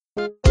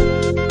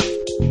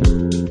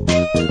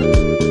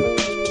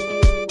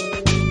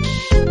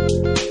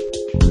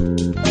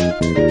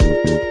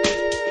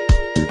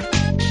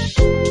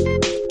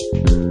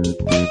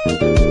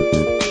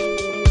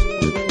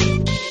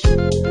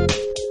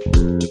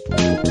You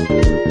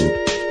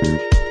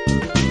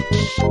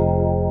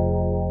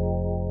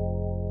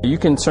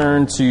can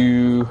turn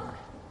to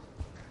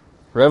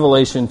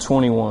Revelation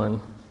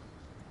 21.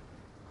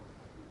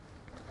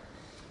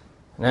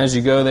 And as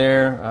you go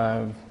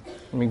there,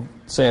 let me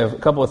say a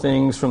couple of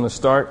things from the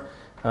start.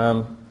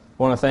 I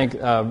want to thank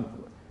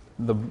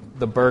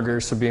the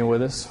Burgers for being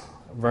with us.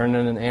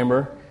 Vernon and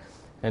Amber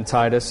and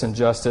Titus and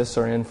Justice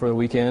are in for the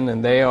weekend,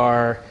 and they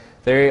are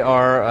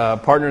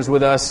partners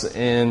with us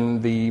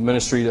in the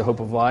ministry to Hope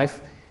of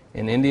Life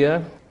in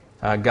India.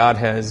 God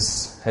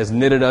has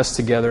knitted us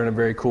together in a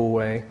very cool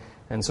way,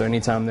 and so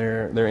anytime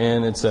they're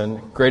in, it's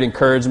a great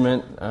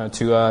encouragement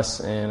to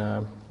us,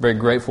 and very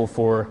grateful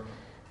for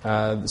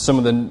some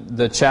of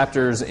the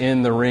chapters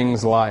in the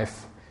Ring's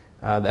life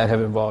that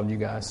have involved you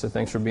guys. So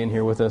thanks for being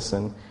here with us.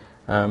 And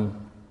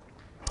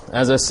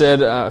as I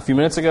said a few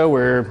minutes ago,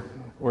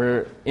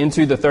 we're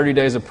into the 30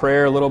 days of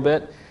prayer a little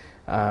bit.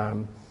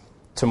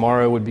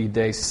 Tomorrow would be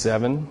day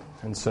 7,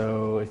 and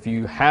so if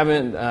you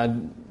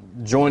haven't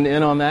joined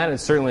in on that,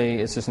 it's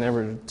just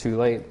never too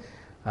late.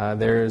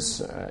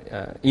 There's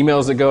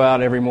emails that go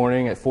out every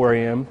morning at 4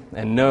 a.m.,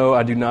 and no,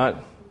 I do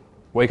not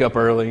wake up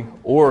early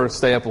or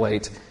stay up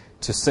late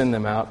to send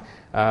them out.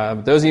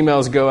 Those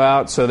emails go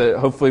out so that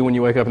hopefully when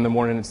you wake up in the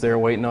morning, it's there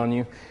waiting on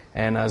you.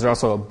 And there's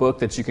also a book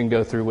that you can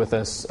go through with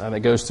us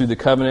that goes through the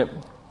covenant.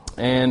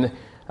 And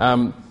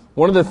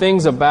one of the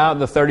things about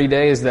the 30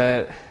 days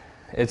that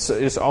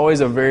it's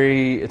always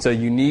it's a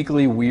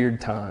uniquely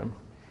weird time.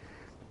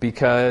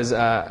 Because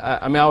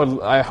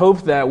I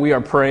hope that we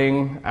are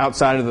praying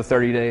outside of the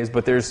 30 days,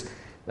 but it's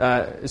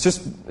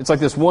like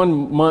this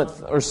 1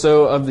 month or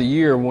so of the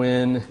year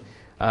when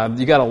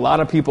you got a lot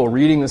of people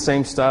reading the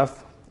same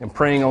stuff and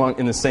praying along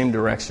in the same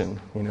direction,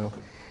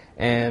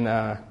 and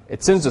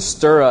it tends to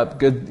stir up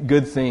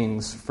good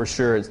things for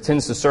sure. It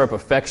tends to stir up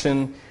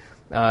affection.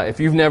 If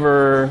you've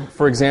never,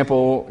 for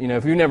example,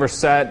 if you've never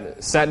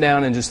sat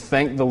down and just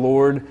thanked the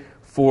Lord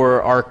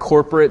for our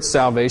corporate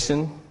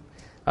salvation.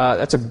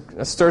 That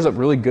stirs up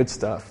really good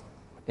stuff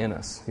in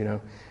us, It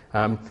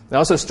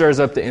also stirs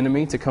up the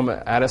enemy to come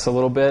at us a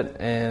little bit,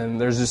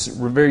 and there's this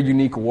very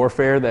unique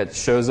warfare that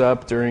shows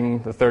up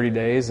during the 30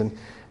 days, and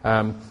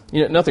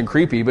nothing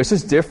creepy, but it's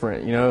just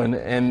different,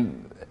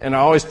 and I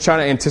always try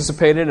to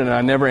anticipate it, and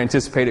I never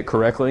anticipate it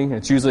correctly.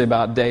 It's usually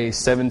about day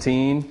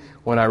 17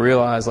 when I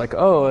realize,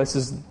 this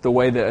is the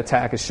way the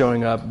attack is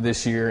showing up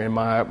this year in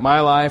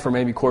my life, or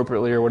maybe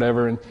corporately or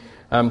whatever, and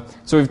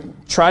so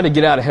we've tried to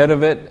get out ahead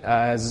of it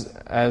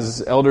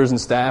as elders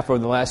and staff over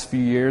the last few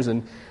years.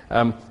 And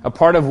a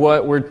part of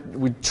what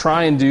we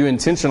try and do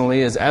intentionally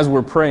is, as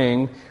we're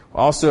praying,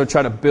 also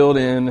try to build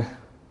in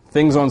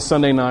things on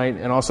Sunday night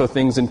and also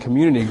things in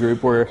community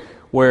group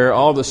where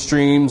all the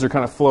streams are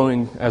kind of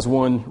flowing as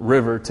one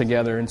river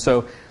together. And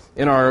so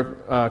in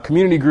our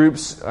community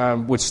groups,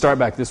 which start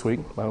back this week,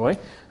 by the way,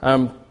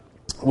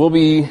 we'll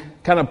be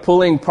kind of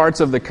pulling parts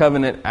of the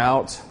covenant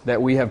out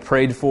that we have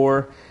prayed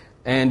for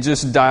and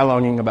just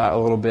dialoguing about a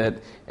little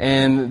bit.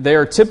 And they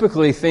are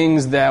typically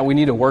things that we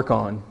need to work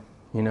on,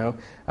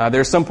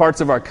 There's some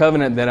parts of our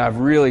covenant that I've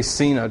really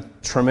seen a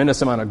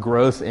tremendous amount of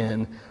growth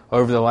in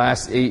over the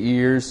last 8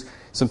 years.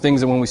 Some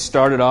things that when we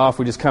started off,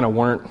 we just kind of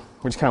weren't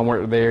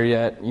there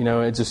yet,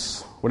 it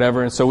just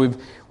whatever. And so we've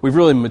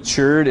really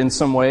matured in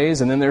some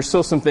ways, and then there's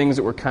still some things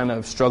that we're kind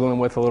of struggling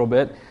with a little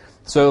bit.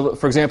 So,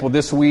 for example,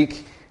 this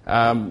week,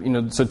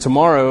 so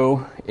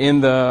tomorrow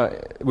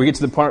we get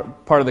to the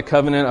part of the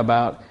covenant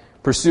about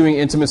pursuing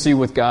intimacy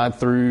with God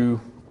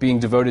through being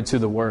devoted to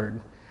the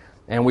Word.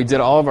 And we did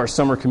all of our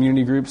summer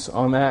community groups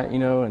on that,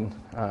 and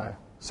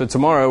so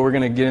tomorrow we're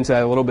going to get into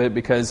that a little bit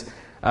because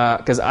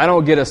I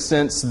don't get a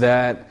sense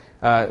that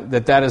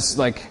is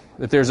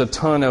that there's a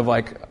ton of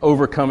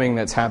overcoming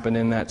that's happened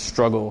in that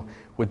struggle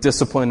with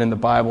discipline in the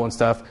Bible and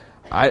stuff.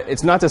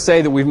 It's not to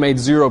say that we've made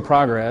zero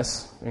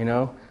progress,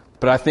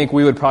 but I think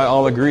we would probably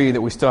all agree that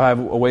we still have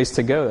a ways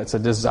to go. That's a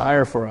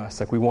desire for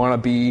us. We want to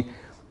be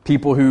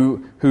people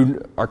who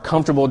are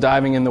comfortable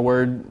diving in the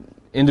Word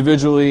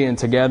individually and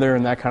together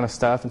and that kind of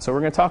stuff. And so we're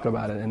going to talk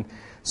about it. And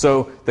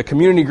so the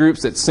community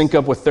groups that sync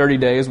up with 30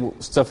 days,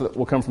 stuff that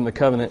will come from the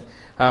covenant.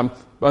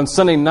 On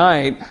Sunday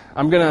night,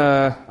 I'm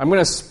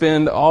gonna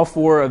spend all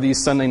 4 of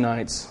these Sunday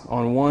nights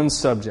on one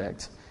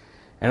subject,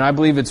 and I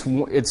believe it's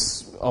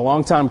a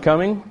long time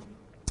coming,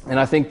 and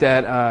I think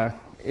that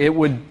it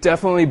would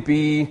definitely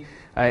be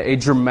a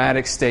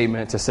dramatic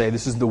statement to say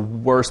this is the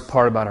worst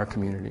part about our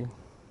community.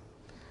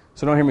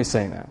 So don't hear me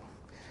saying that.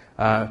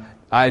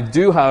 I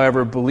do,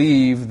 however,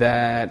 believe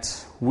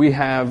that we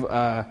have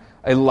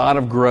a lot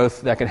of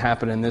growth that can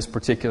happen in this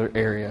particular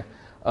area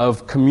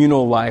of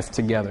communal life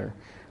together.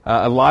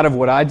 A lot of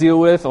what I deal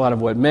with, a lot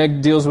of what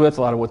Meg deals with,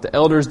 a lot of what the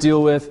elders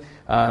deal with,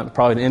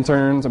 probably the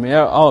interns,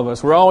 all of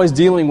us, we're always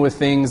dealing with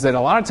things that a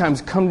lot of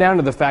times come down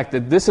to the fact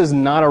that this is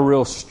not a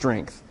real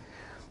strength.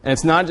 And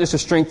it's not just a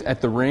strength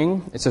at the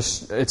ring. I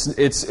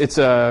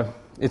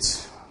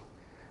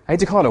hate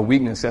to call it a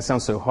weakness, that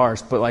sounds so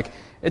harsh, but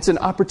it's an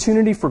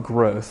opportunity for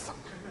growth.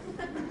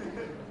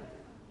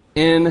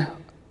 In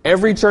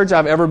every church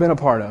I've ever been a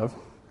part of,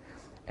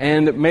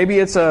 And maybe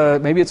it's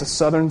a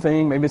Southern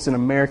thing, maybe it's an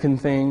American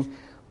thing,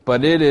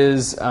 but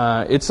it's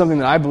something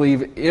that I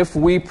believe if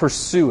we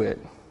pursue it,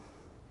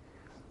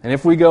 and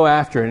if we go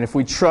after it, and if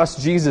we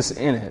trust Jesus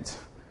in it,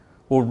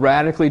 will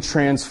radically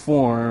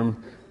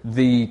transform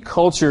the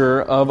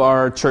culture of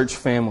our church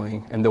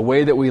family and the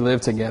way that we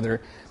live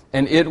together.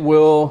 And it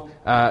will,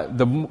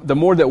 the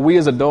more that we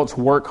as adults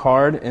work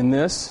hard in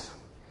this,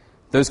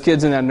 those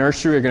kids in that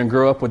nursery are going to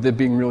grow up with it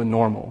being really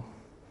normal.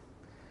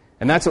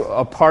 And that's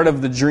a part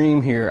of the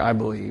dream here, I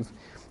believe,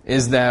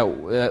 is that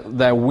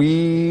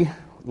we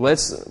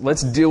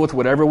let's deal with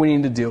whatever we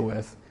need to deal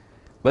with.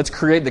 Let's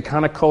create the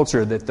kind of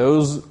culture that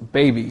those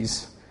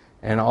babies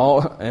and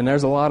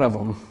there's a lot of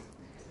them,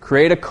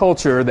 create a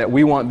culture that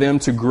we want them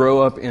to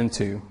grow up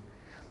into,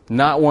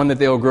 not one that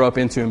they'll grow up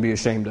into and be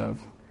ashamed of.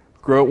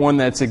 Grow one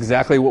that's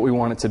exactly what we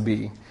want it to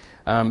be.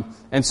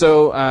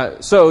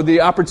 So the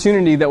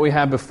opportunity that we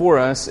have before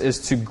us is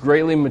to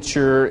greatly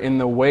mature in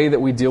the way that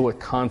we deal with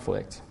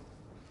conflict.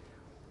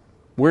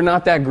 We're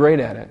not that great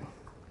at it.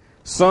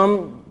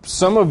 Some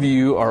of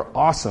you are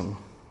awesome.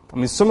 I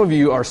mean, some of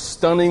you are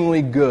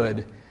stunningly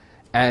good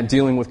at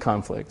dealing with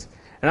conflict.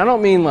 And I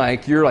don't mean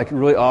like you're like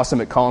really awesome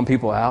at calling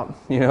people out.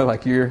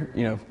 Like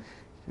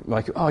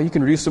oh, you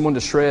can reduce someone to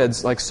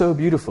shreds like so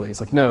beautifully.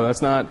 It's like, no,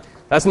 that's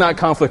not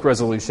conflict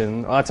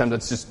resolution. A lot of times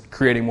that's just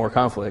creating more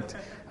conflict.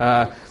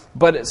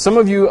 But some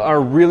of you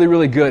are really,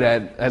 really good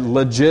at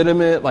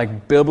legitimate,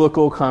 like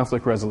biblical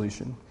conflict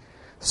resolution.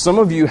 Some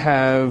of you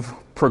have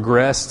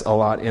progressed a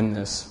lot in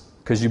this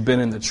because you've been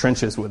in the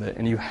trenches with it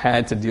and you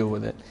had to deal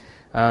with it.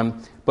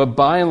 But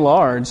by and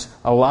large,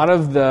 a lot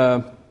of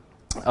the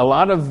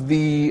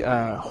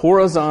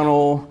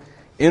horizontal,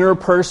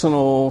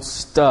 interpersonal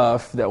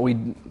stuff that we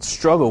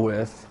struggle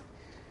with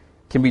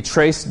can be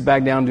traced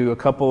back down to a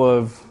couple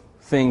of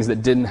things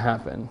that didn't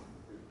happen,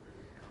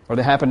 or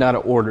they happened out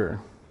of order,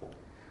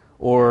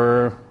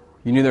 or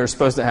you knew they were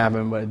supposed to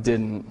happen but it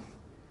didn't.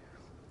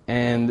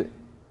 And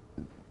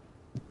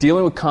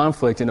dealing with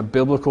conflict in a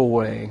biblical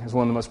way is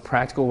one of the most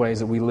practical ways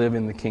that we live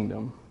in the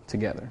kingdom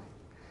together.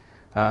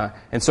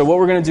 And so what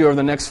we're going to do over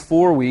the next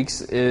 4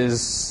 weeks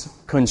is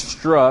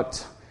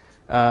construct,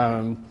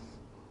 we're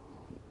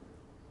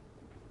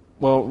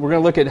going to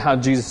look at how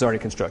Jesus has already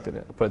constructed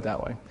it, I'll put it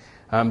that way.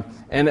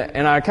 And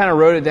I kind of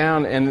wrote it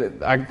down,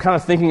 and I'm kind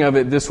of thinking of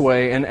it this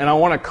way, and I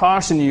want to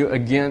caution you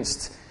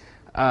against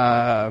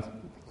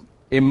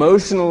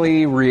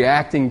emotionally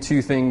reacting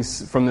to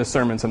things from this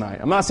sermon tonight.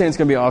 I'm not saying it's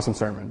going to be an awesome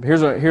sermon, but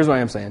here's what I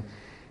am saying.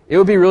 It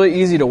would be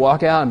really easy to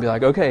walk out and be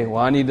like, okay,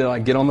 well, I need to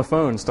get on the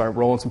phone and start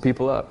rolling some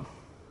people up.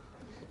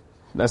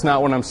 That's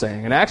not what I'm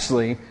saying. And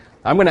actually,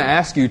 I'm going to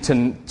ask you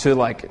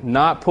to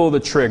not pull the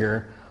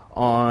trigger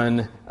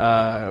on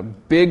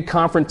big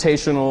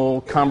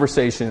confrontational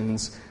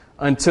conversations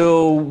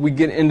until we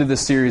get into the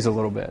series a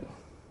little bit.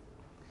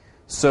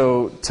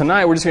 So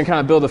tonight we're just going to kind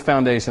of build a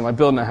foundation, like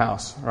building a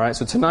house. All right.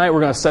 So tonight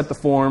we're going to set the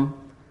form.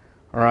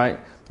 All right.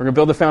 We're going to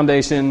build the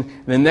foundation.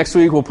 And then next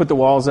week we'll put the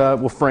walls up.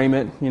 We'll frame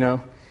it.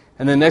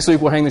 And then next week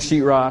we'll hang the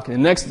sheetrock.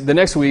 And the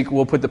next week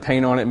we'll put the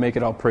paint on it and make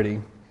it all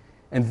pretty.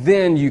 And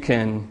then you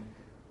can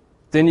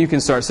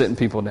start sitting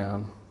people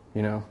down.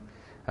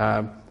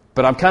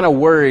 But I'm kind of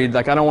worried.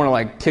 I don't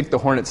want to kick the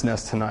hornet's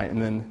nest tonight. And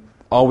then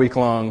all week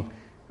long,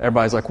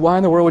 everybody's like, why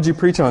in the world would you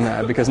preach on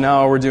that? Because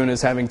now all we're doing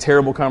is having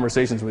terrible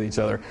conversations with each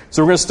other.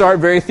 So we're going to start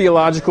very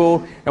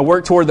theological and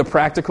work toward the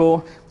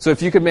practical. So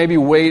if you could maybe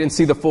wait and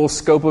see the full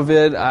scope of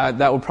it,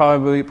 that would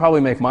probably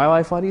make my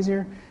life a lot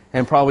easier,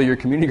 and probably your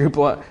community group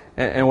a lot,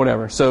 and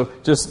whatever. So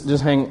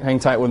just hang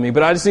tight with me.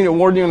 But I just need to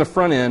warn you on the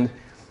front end,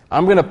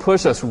 I'm going to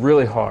push us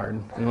really hard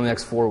in the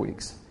next 4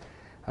 weeks.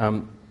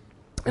 And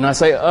I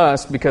say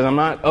us because I'm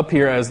not up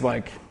here as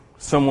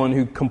someone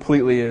who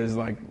completely is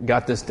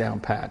got this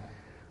down pat.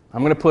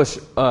 I'm going to push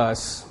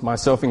us,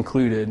 myself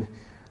included,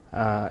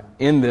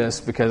 in this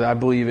because I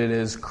believe it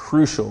is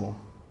crucial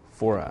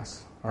for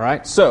us. All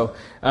right? So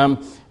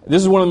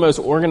this is one of the most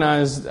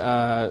organized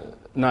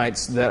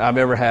nights that I've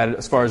ever had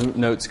as far as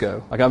notes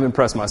go. I've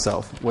impressed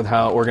myself with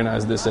how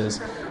organized this is.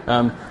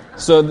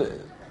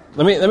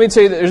 Let me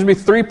tell you that there's going to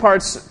be three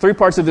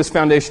parts of this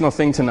foundational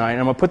thing tonight.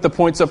 I'm going to put the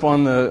points up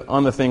on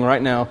the thing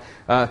right now.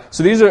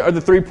 So these are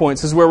the 3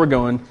 points. This is where we're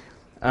going.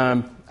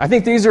 I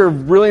think these are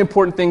really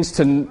important things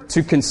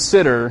to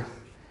consider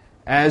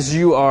as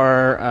you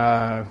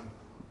are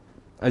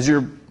as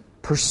you're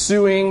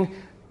pursuing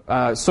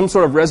some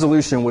sort of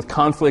resolution with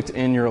conflict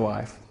in your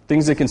life.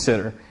 Things to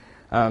consider: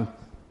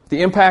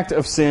 the impact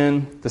of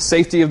sin, the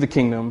safety of the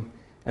kingdom,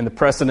 and the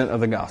precedent of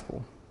the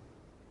gospel.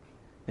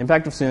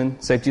 Impact of sin,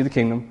 safety of the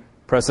kingdom,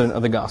 precedent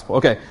of the gospel.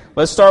 Okay,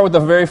 let's start with the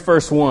very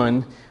first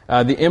one: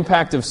 the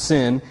impact of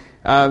sin.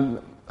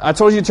 I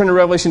told you to turn to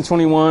Revelation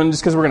 21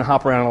 just because we're going to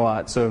hop around a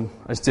lot, so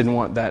I just didn't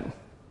want that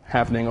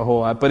happening a whole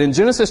lot. But in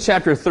Genesis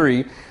chapter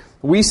 3,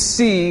 we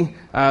see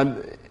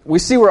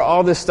where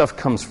all this stuff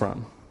comes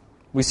from.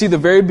 We see the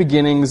very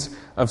beginnings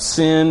of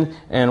sin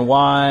and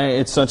why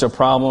it's such a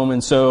problem.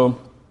 And so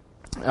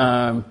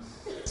Adam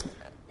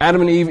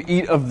and Eve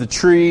eat of the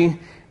tree,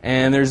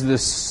 and there's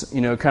this,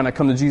 kind of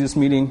come to Jesus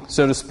meeting,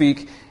 so to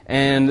speak,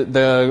 and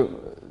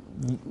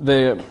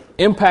the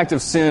impact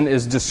of sin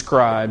is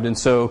described. And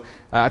so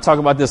I talk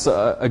about this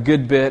a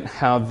good bit,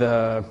 how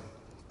the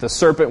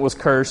serpent was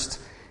cursed,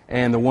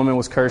 and the woman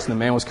was cursed, and the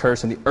man was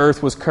cursed, and the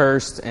earth was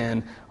cursed,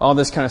 and all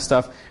this kind of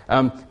stuff.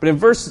 But in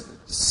verse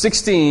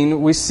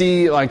 16, we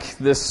see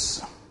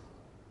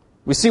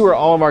we see where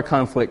all of our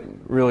conflict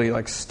really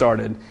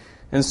started.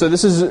 And so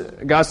this is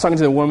God's talking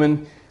to the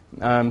woman.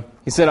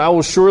 He said, "I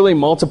will surely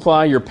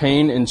multiply your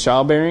pain in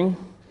childbearing.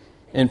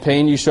 In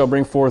pain you shall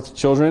bring forth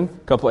children."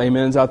 A couple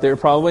amens out there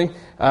probably.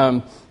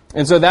 And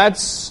so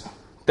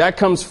that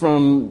comes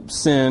from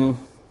sin.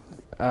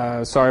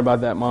 Sorry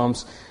about that,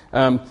 moms.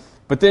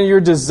 "But then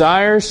your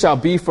desire shall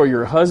be for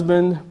your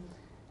husband,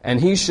 and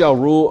he shall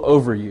rule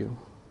over you."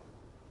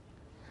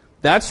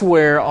 That's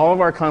where all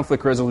of our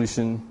conflict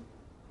resolution,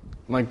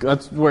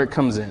 that's where it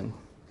comes in.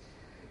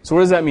 So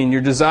what does that mean?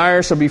 Your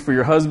desire shall be for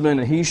your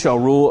husband, and he shall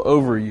rule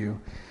over you.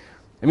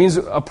 It means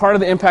a part of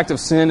the impact of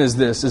sin is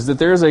that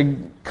there's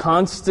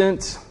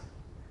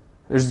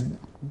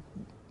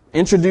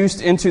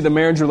introduced into the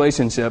marriage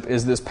relationship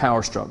is this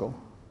power struggle.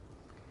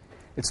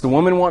 It's the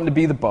woman wanting to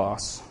be the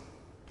boss,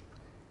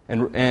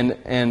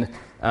 and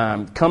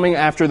coming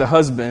after the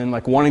husband,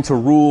 wanting to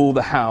rule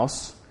the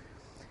house.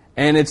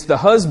 And it's the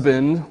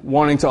husband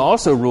wanting to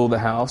also rule the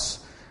house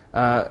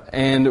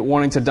and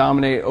wanting to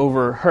dominate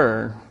over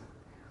her.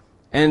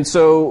 And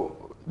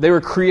so they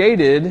were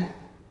created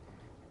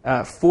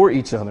for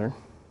each other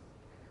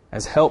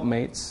as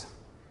helpmates.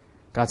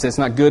 God said it's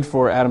not good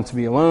for Adam to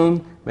be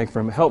alone. Make for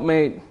him a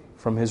helpmate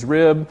from his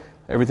rib.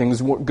 Everything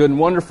is good and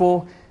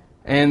wonderful.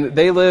 And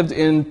they lived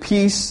in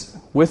peace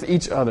with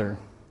each other.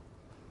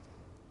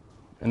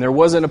 And there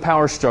wasn't a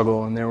power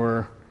struggle, and there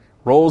were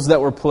roles that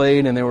were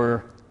played, and they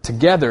were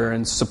together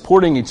and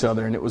supporting each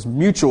other, and it was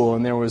mutual,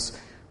 and there was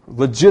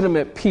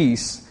legitimate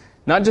peace.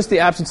 Not just the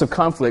absence of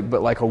conflict,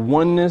 but a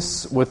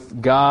oneness with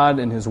God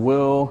and His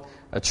will,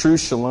 a true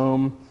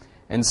shalom.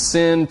 And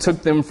sin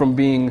took them from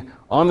being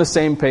on the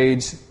same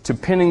page to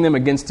pinning them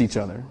against each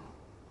other.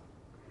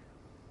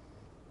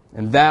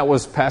 And that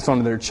was passed on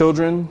to their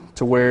children,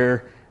 to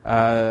where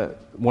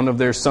one of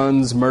their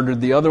sons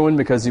murdered the other one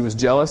because he was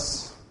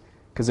jealous,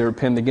 because they were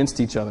pinned against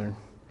each other.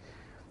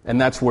 And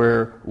that's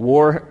where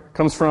war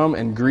comes from,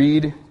 and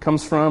greed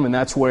comes from, and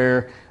that's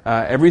where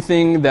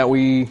everything that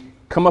we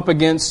come up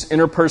against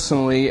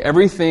interpersonally,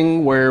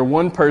 everything where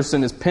one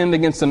person is pinned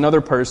against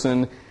another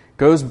person,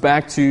 goes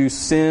back to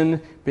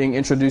sin being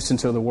introduced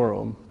into the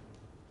world.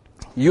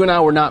 You and I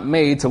were not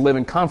made to live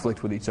in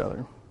conflict with each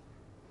other.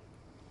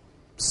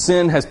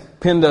 Sin has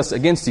pinned us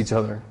against each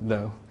other,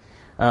 though.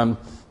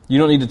 You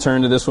don't need to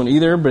turn to this one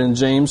either, but in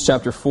James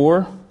chapter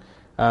 4,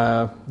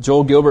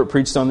 Joel Gilbert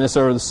preached on this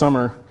over the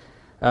summer.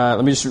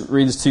 Let me just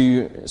read this to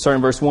you, starting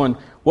in verse 1.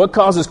 "What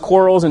causes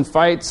quarrels and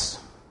fights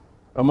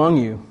among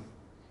you?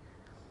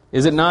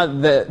 Is it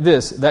not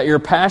that your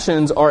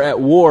passions are at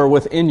war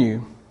within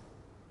you?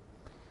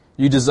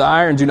 You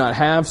desire and do not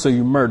have, so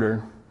you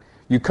murder.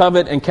 You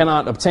covet and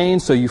cannot obtain,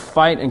 so you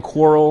fight and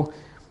quarrel.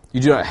 You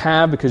do not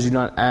have because you do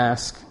not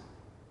ask.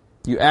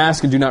 You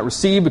ask and do not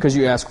receive because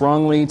you ask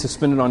wrongly to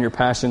spend it on your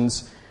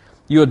passions.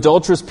 You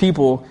adulterous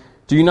people,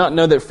 do you not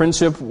know that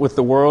friendship with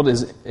the world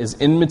is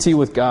enmity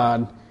with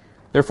God?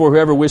 Therefore,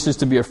 whoever wishes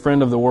to be a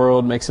friend of the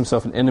world makes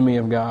himself an enemy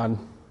of God.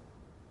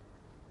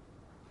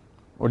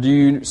 Or do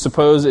you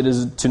suppose it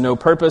is to no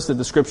purpose that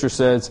the Scripture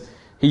says,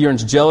 He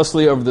yearns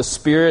jealously over the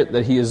Spirit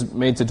that He has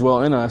made to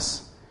dwell in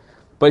us,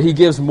 but He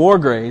gives more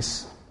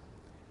grace?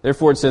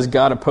 Therefore it says,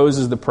 God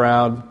opposes the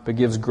proud, but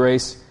gives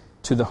grace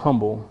to the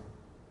humble.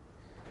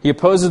 He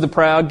opposes the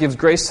proud, gives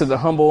grace to the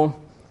humble.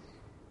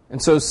 And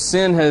so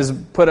sin has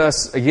put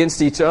us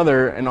against each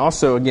other and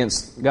also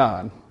against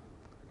God.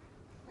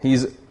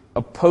 He's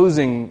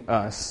opposing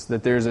us,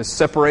 that there's a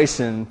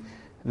separation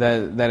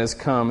that has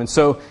come. And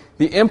so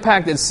the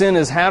impact that sin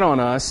has had on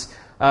us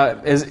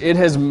is it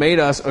has made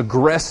us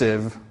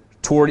aggressive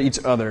toward each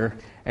other,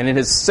 and it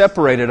has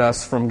separated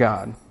us from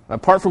God.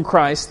 Apart from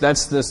Christ,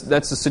 that's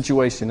the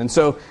situation. And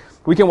so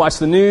we can watch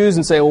the news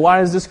and say, well, why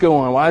does this go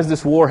on? Why is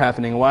this war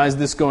happening? Why is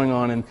this going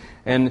on?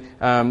 And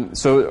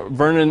so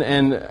Vernon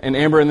and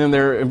Amber and them,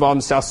 they're involved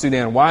in South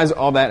Sudan. Why is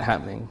all that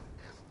happening?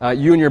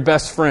 You and your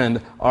best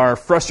friend are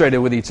frustrated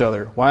with each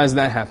other. Why is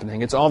that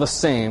happening? It's all the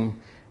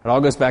same. It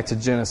all goes back to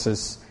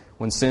Genesis,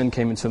 when sin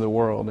came into the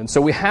world. And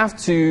so we have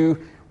to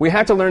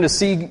learn to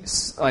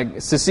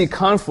see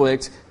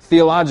conflict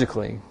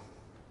theologically.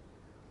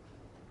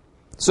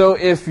 So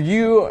if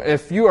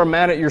you are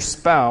mad at your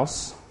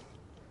spouse,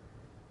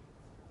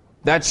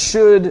 that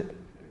should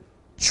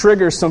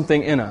trigger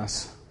something in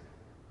us.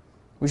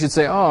 We should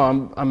say,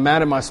 oh, I'm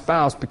mad at my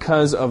spouse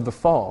because of the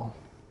fall.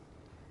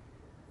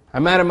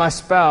 I'm mad at my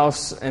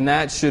spouse, and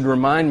that should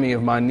remind me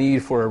of my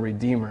need for a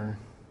Redeemer.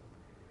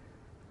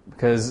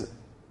 Because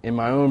in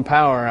my own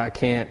power, I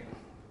can't.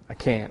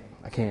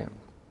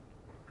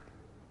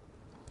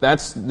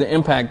 That's the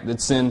impact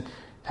that sin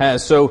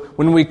has. So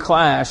when we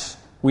clash,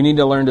 we need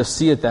to learn to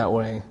see it that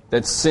way,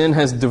 that sin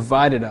has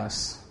divided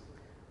us.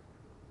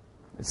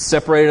 It's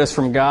separated us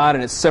from God,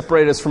 and it's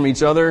separated us from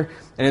each other,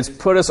 and it's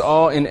put us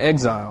all in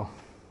exile.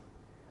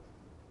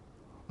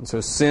 And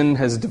so sin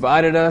has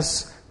divided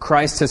us.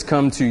 Christ has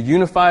come to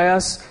unify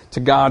us, to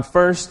God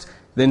first,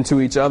 then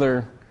to each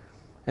other.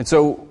 And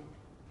so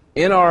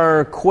in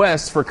our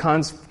quest for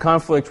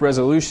conflict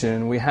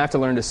resolution, we have to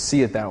learn to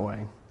see it that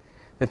way.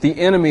 That the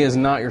enemy is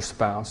not your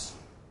spouse,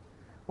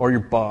 or your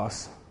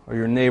boss, or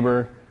your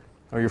neighbor,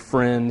 or your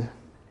friend,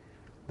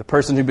 the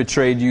person who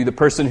betrayed you, the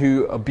person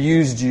who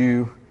abused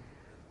you,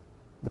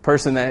 the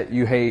person that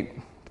you hate,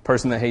 the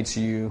person that hates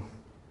you.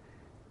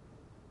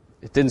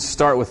 It didn't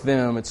start with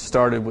them, it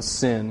started with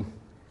sin.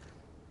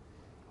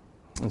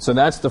 And so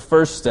that's the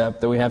first step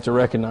that we have to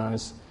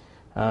recognize.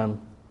 And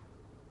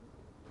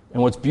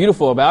what's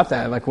beautiful about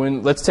that,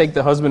 let's take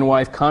the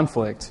husband-wife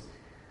conflict.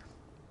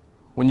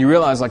 When you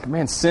realize,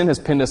 man, sin has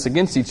pinned us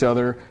against each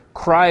other,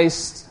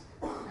 Christ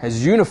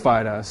has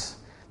unified us,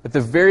 that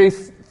the very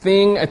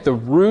thing at the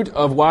root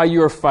of why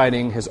you are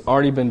fighting has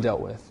already been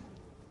dealt with.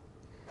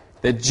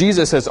 That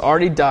Jesus has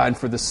already died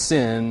for the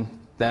sin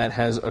that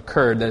has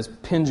occurred, that has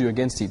pinned you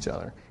against each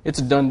other. It's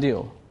a done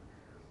deal.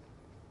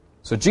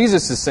 So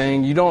Jesus is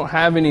saying,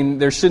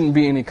 there shouldn't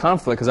be any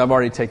conflict because I've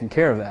already taken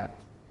care of that.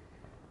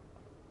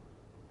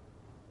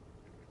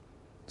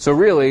 So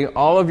really,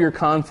 all of your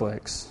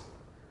conflicts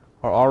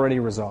are already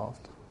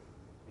resolved.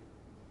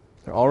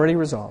 They're already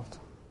resolved.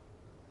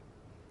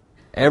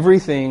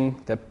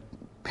 Everything that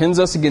pins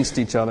us against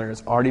each other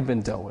has already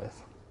been dealt with.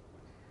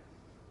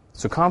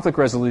 So conflict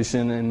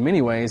resolution, in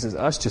many ways, is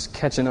us just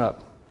catching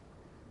up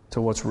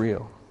to what's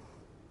real,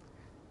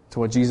 to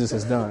what Jesus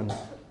has done.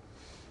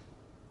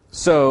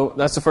 So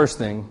that's the first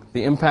thing,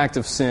 the impact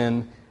of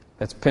sin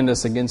that's pinned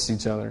us against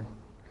each other.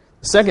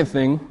 The second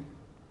thing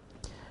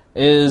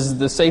is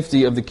the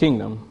safety of the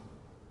kingdom.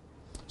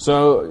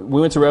 So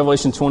we went to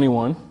Revelation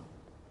 21.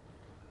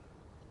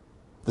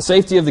 The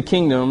safety of the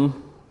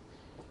kingdom,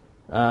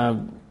 I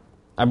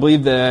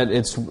believe that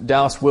it's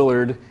Dallas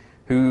Willard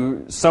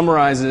who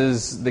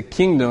summarizes the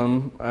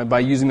kingdom by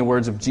using the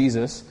words of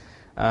Jesus.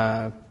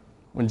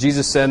 When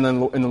Jesus said in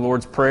the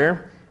Lord's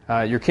Prayer,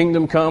 your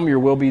kingdom come, your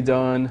will be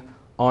done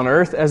on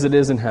earth as it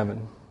is in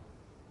heaven.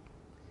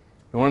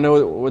 You want to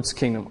know what's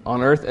kingdom?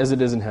 On earth as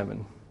it is in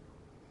heaven.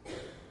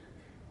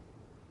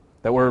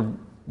 That we're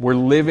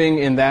living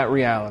in that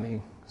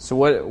reality. So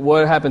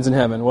what happens in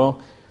heaven?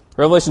 Well,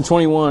 Revelation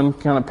 21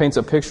 kind of paints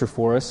a picture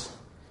for us.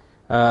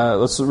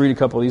 Let's read a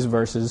couple of these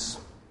verses.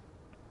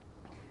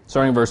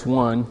 Starting in verse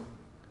 1.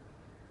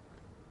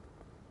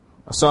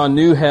 I saw a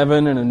new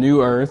heaven and a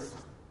new earth,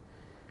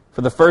 for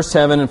the first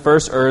heaven and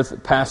first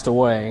earth passed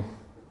away.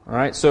 All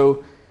right,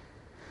 so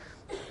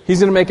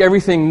He's going to make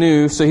everything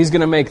new, so He's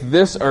going to make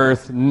this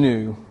earth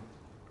new.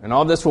 And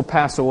all this will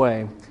pass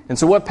away. And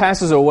so what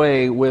passes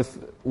away with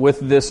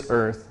this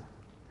earth?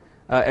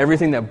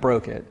 Everything that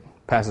broke it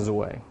passes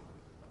away.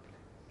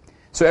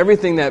 So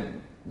everything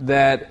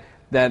that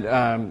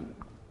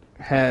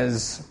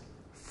has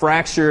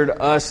fractured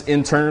us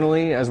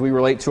internally as we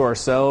relate to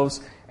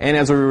ourselves, and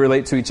as we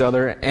relate to each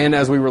other, and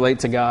as we relate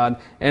to God,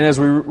 and as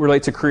we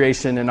relate to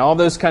creation, and all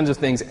those kinds of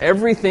things.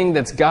 Everything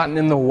that's gotten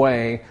in the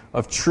way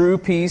of true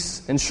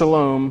peace and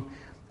shalom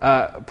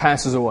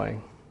passes away.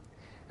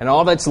 And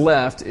all that's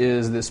left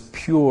is this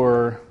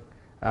pure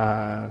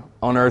on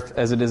earth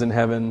as it is in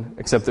heaven,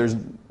 except there's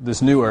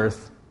this new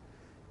earth,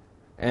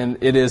 and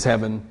it is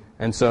heaven.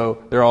 And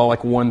so they're all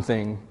like one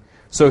thing.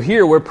 So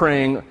here we're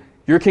praying,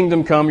 your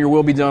kingdom come, your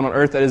will be done on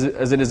earth as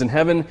it is in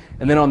heaven.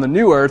 And then on the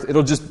new earth,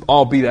 it'll just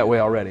all be that way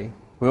already.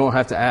 We won't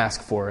have to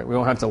ask for it. We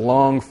won't have to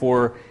long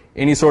for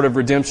any sort of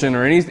redemption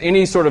or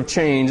any sort of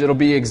change. It'll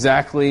be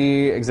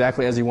exactly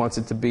as He wants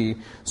it to be.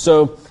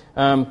 So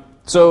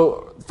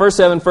first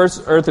heaven,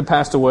 first earth had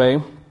passed away,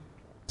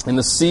 and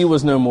the sea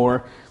was no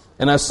more.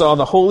 And I saw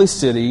the holy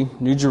city,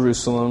 New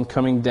Jerusalem,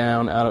 coming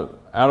down out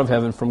of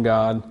heaven from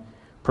God,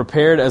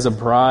 prepared as a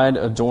bride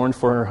adorned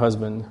for her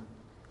husband.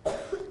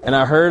 And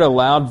I heard a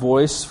loud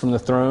voice from the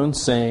throne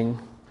saying,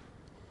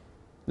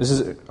 this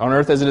is on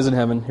earth as it is in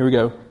heaven. Here we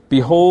go.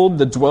 Behold,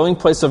 the dwelling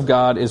place of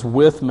God is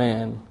with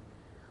man.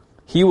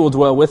 He will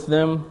dwell with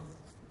them.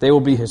 They will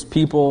be His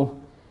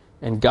people,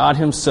 and God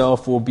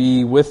Himself will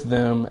be with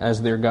them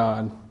as their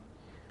God.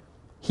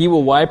 He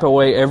will wipe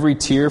away every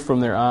tear from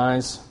their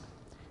eyes,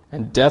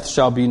 and death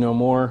shall be no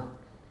more.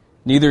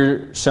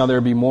 Neither shall there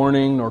be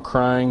mourning, nor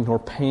crying, nor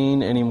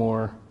pain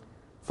anymore,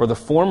 for the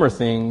former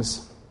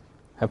things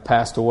have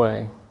passed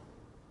away.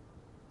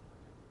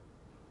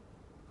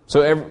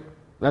 So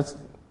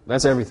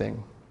that's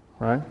everything,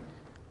 right?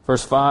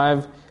 Verse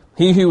 5,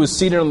 He who was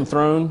seated on the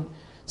throne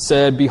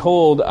said,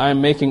 Behold, I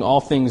am making all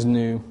things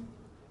new.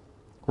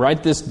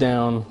 Write this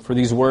down, for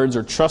these words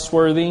are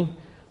trustworthy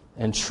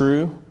and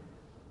true.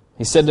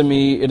 He said to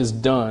me, It is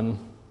done.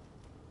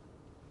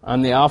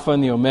 I'm the Alpha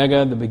and the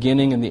Omega, the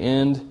beginning and the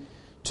end.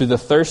 To the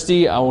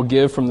thirsty I will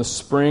give from the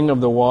spring of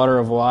the water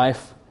of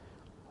life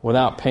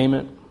without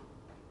payment.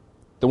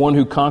 The one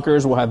who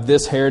conquers will have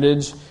this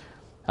heritage.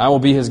 I will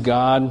be his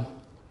God,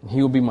 and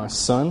he will be my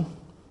son.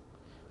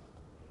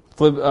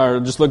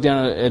 Just look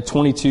down at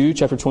 22,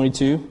 chapter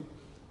 22.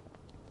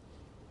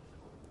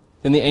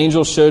 Then the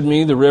angel showed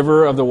me the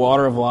river of the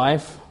water of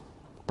life,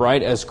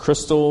 bright as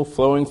crystal,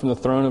 flowing from the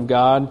throne of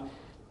God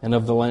and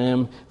of the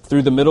Lamb,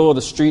 through the middle of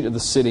the street of the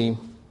city.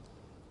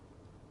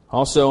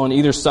 Also on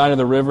either side of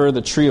the river,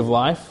 the tree of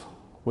life,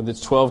 with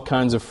its 12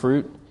 kinds of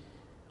fruit,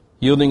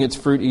 yielding its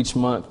fruit each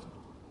month.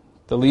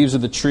 The leaves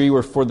of the tree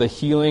were for the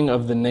healing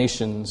of the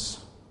nations.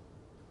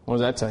 What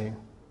does that tell you?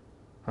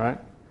 Right?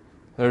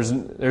 There's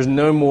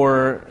no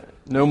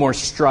more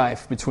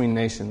strife between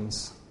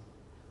nations.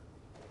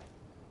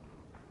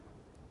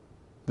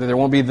 There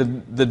won't be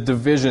the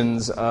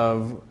divisions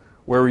of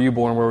where were you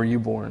born, where were you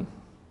born.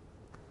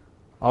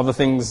 All the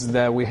things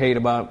that we hate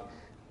about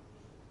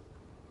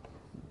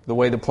the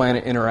way the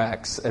planet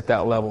interacts at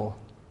that level.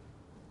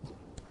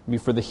 Be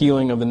for the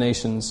healing of the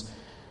nations.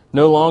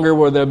 No longer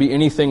will there be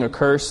anything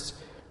accursed,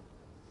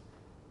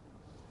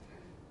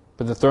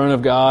 but the throne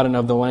of God and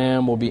of the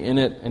Lamb will be in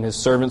it, and his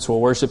servants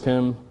will worship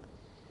him.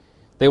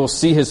 They will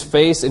see his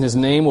face, and his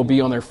name will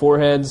be on their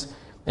foreheads,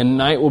 and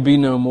night will be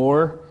no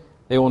more.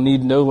 They will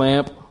need no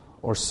lamp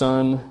or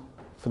sun,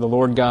 for the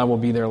Lord God will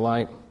be their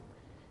light,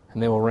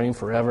 and they will reign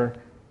forever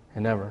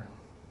and ever.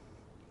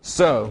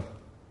 So,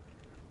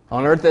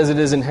 on earth as it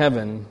is in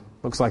heaven,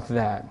 looks like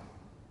that.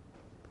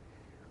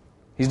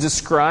 He's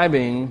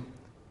describing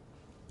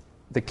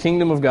the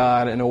kingdom of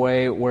God in a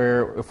way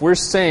where if we're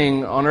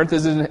saying on earth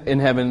as in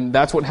heaven,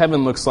 that's what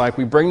heaven looks like,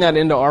 we bring that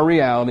into our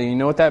reality. You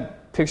know what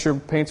that picture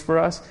paints for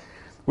us?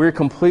 We're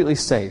completely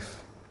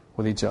safe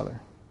with each other.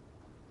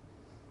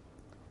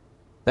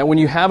 That when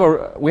we have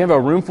a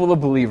room full of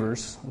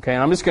believers, okay,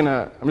 and let's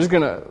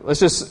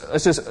just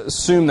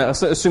assume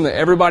that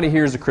everybody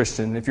here is a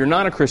Christian. If you're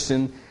not a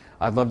Christian,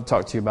 I'd love to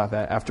talk to you about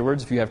that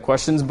afterwards if you have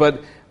questions,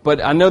 but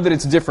I know that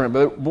it's different,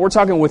 but we're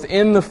talking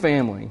within the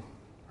family,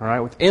 all right,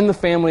 within the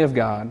family of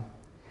God.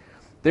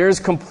 There's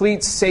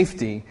complete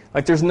safety,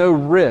 like there's no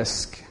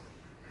risk.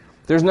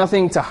 There's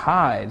nothing to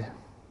hide.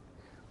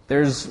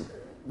 There's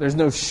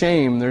no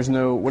shame, there's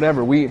no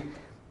whatever.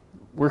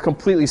 We're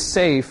completely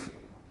safe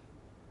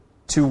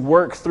to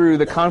work through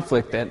the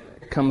conflict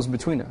that comes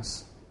between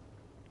us.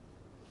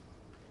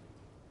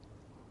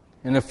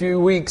 In a few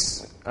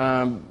weeks,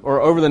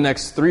 or over the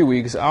next 3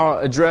 weeks, I'll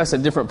address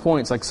at different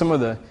points like some of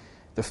the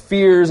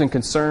fears and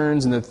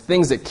concerns and the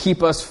things that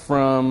keep us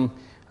from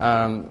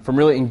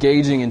really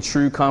engaging in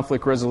true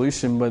conflict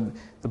resolution. But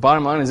the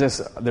bottom line is this: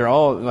 they're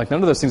all like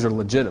none of those things are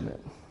legitimate.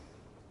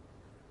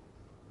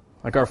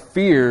 Like our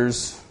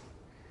fears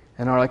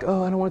and our like,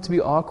 oh, I don't want it to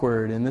be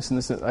awkward and this and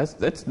this.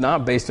 That's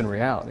not based in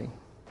reality.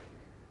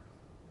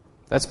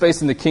 That's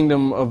based in the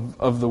kingdom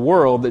of the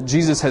world that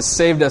Jesus has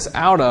saved us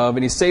out of,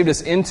 and he saved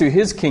us into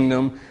his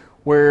kingdom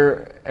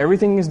where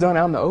everything is done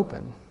out in the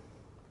open.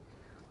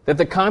 That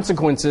the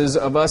consequences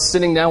of us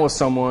sitting down with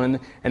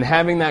someone and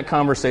having that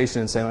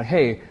conversation and saying, like,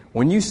 hey,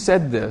 when you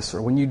said this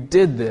or when you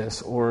did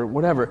this or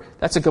whatever,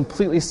 that's a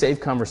completely safe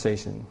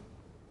conversation.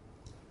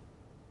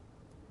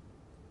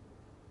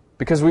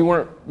 Because we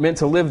weren't meant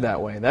to live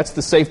that way. That's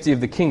the safety of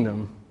the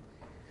kingdom.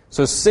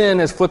 So sin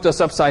has flipped us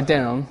upside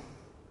down.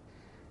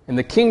 And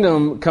the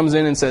kingdom comes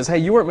in and says, hey,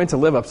 you weren't meant to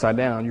live upside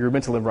down. You were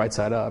meant to live right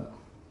side up.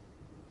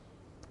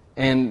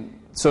 And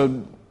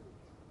so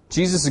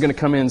Jesus is going to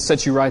come in and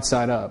set you right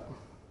side up.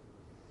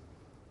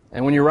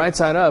 And when you're right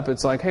side up,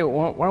 it's like, hey,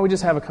 why don't we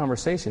just have a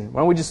conversation?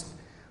 Why don't we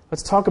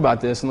let's talk about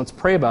this and let's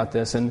pray about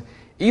this. And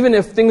even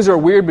if things are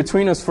weird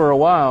between us for a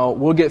while,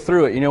 we'll get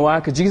through it. You know why?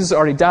 Because Jesus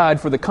already died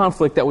for the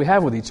conflict that we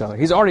have with each other.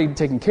 He's already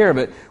taken care of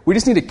it. We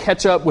just need to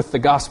catch up with the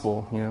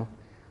gospel, you know.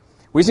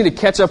 We just need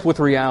to catch up with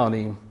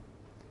reality.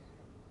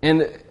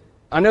 And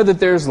I know that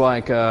there's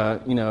like,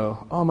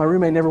 oh, my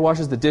roommate never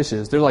washes the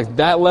dishes. They're like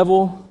that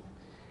level.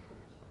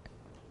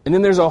 And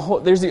then there's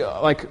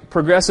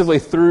progressively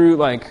through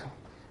like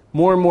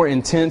more and more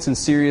intense and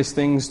serious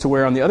things to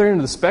where on the other end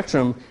of the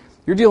spectrum,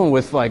 you're dealing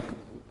with you're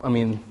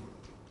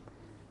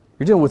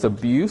dealing with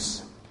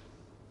abuse.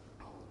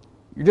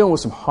 You're dealing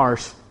with some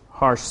harsh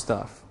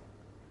stuff.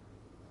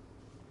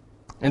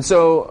 And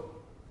so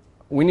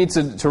we need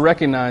to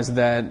recognize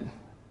that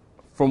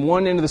from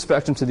one end of the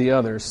spectrum to the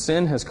other,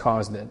 sin has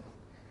caused it.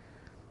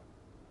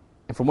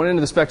 And from one end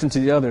of the spectrum to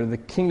the other, the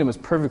kingdom is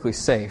perfectly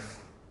safe.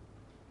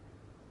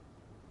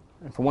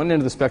 And from one end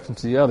of the spectrum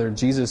to the other,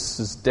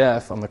 Jesus'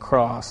 death on the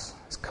cross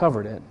has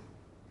covered it.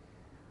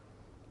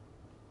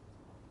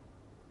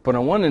 But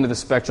on one end of the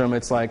spectrum,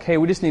 it's like, hey,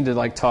 we just need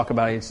to talk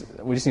about it.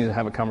 We just need to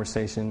have a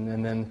conversation.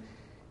 And then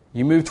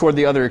you move toward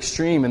the other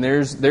extreme, and there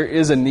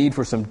is a need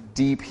for some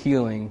deep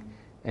healing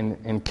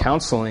and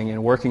counseling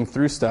and working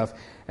through stuff.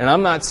 And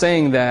I'm not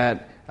saying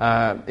that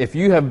if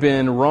you have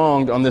been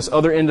wronged on this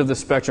other end of the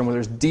spectrum where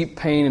there's deep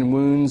pain and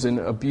wounds and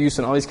abuse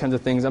and all these kinds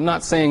of things, I'm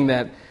not saying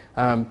that,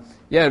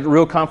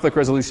 real conflict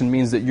resolution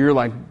means that you're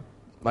like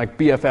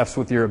BFFs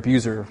with your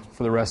abuser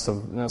for the rest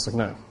of... No, it's like,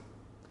 no.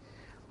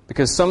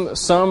 Because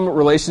some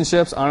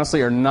relationships,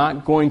 honestly, are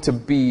not going to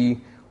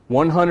be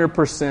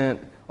 100%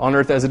 on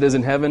earth as it is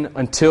in heaven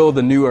until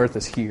the new earth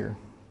is here.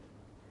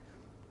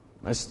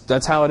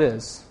 That's how it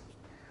is.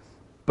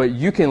 But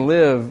you can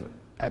live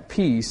at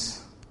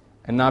peace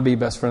and not be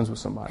best friends with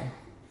somebody.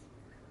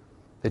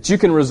 That you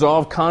can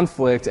resolve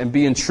conflict and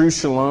be in true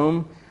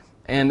shalom,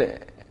 and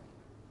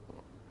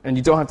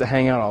you don't have to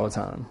hang out all the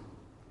time.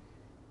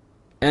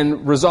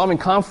 And resolving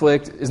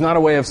conflict is not a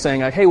way of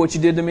saying, like, hey, what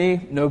you did to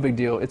me, no big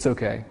deal, it's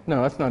okay.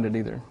 No, that's not it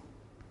either.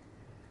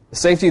 The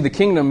safety of the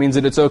kingdom means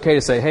that it's okay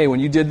to say, hey, when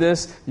you did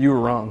this, you were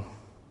wrong.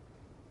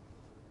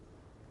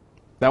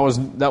 That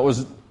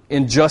was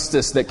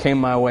injustice that came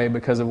my way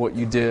because of what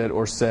you did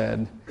or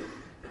said.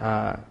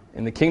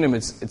 In the kingdom,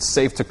 it's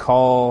safe to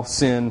call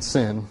sin,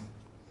 sin,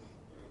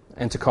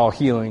 and to call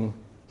healing,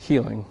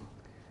 healing.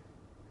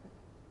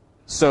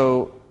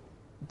 So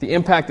the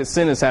impact that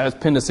sin has had has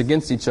pinned us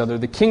against each other.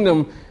 The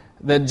kingdom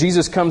that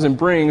Jesus comes and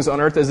brings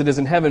on earth as it is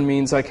in heaven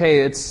means like,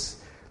 hey,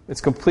 it's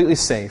completely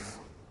safe.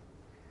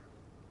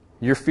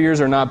 Your fears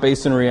are not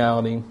based in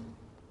reality.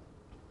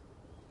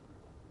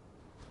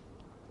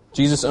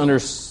 Jesus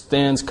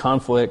understands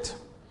conflict,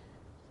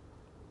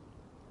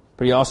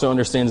 but he also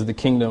understands the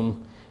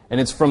kingdom. And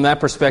it's from that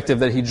perspective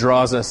that he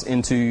draws us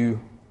into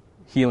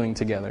healing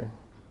together.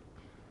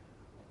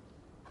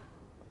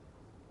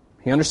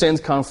 He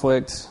understands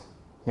conflict.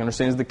 He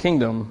understands the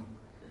kingdom.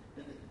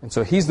 And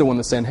so he's the one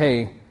that's saying,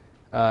 hey,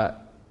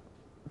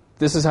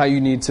 this is how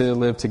you need to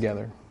live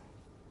together.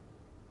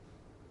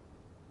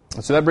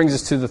 And so that brings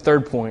us to the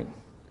third point,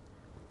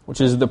 which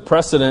is the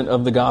precedent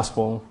of the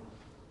gospel.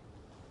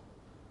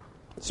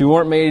 So we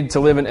weren't made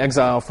to live in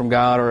exile from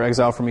God or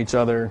exile from each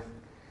other.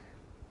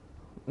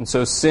 And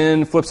so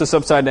sin flips us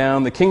upside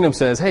down. The kingdom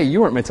says, hey,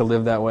 you weren't meant to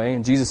live that way.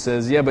 And Jesus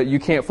says, yeah, but you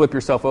can't flip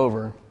yourself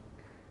over.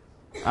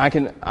 I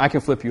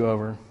can flip you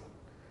over.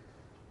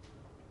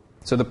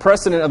 So the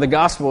precedent of the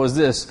gospel is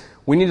this.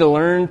 We need to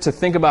learn to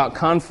think about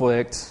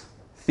conflict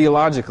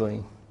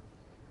theologically.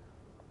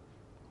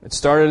 It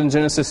started in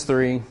Genesis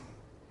 3,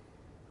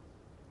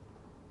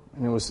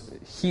 and it was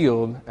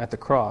healed at the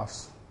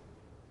cross.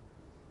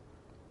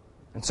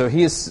 And so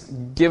he has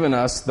given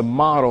us the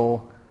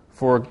model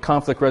for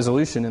conflict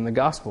resolution in the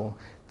gospel.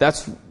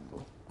 That's,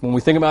 when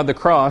we think about the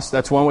cross,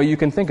 that's one way you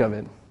can think of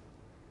it.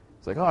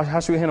 It's like, oh, how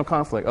should we handle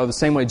conflict? Oh, the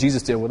same way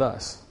Jesus did with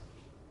us.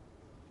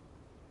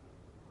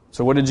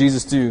 So what did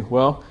Jesus do?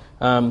 Well,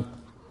 you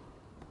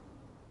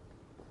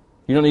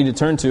don't need to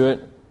turn to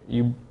it.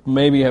 You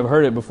maybe have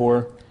heard it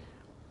before.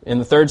 In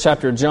the 3rd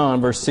chapter of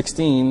John, verse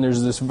 16,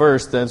 there's this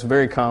verse that's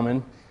very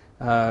common.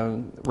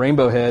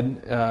 Rainbow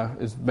Head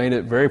has made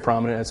it very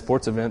prominent at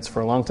sports events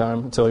for a long time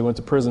until he went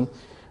to prison.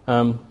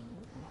 Do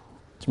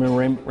you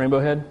remember Rainbow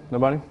Head?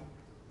 Nobody?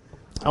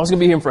 I was going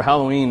to be him for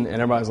Halloween, and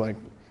everybody's like,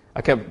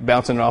 I kept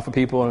bouncing it off of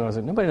people, and I was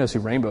like, nobody knows who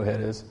Rainbow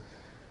Head is.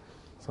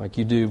 It's like,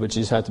 you do, but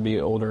you just have to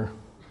be older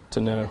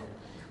to know.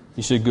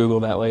 You should Google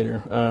that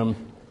later,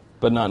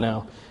 but not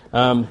now.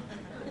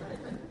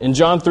 In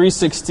John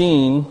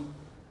 3:16,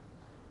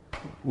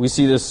 we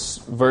see this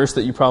verse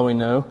that you probably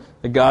know,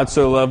 that God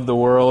so loved the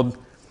world,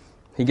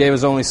 he gave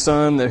his only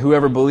Son, that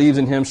whoever believes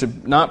in him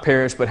should not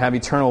perish but have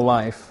eternal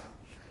life.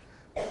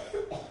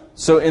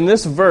 So in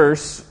this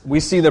verse, we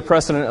see the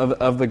precedent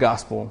of the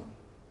gospel.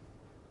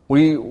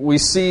 We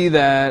see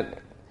that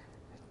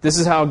this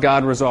is how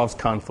God resolves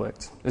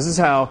conflict. This is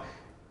how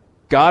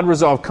God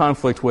resolved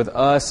conflict with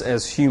us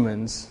as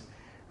humans.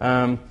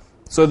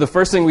 So the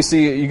first thing we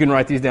see, you can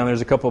write these down,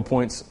 there's a couple of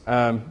points,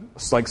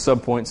 like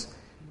sub-points.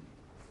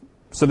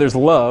 So there's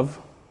love.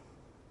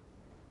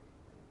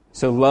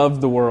 So love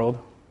the world.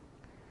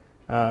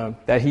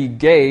 That he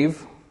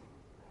gave,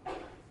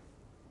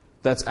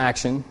 that's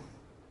action.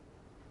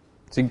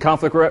 See,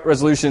 conflict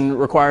resolution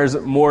requires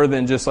more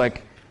than just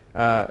like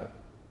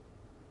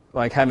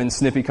having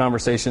snippy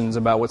conversations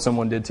about what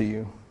someone did to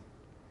you.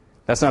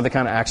 That's not the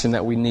kind of action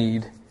that we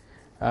need.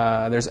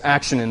 There's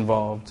action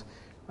involved.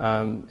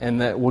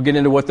 And that we'll get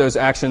into what those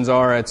actions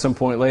are at some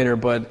point later,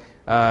 but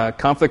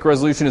conflict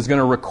resolution is going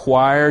to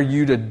require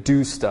you to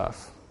do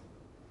stuff.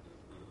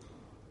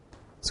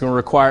 It's going to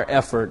require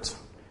effort.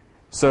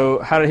 So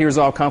how did he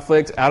resolve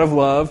conflict? Out of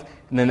love,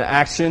 and then the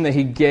action that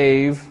he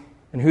gave.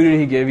 And who did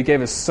he give? He gave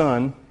his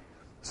Son.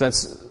 So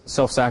that's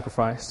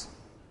self-sacrifice.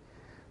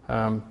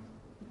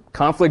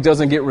 Conflict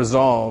doesn't get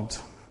resolved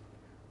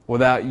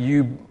without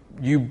you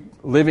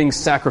living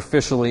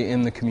sacrificially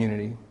in the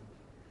community.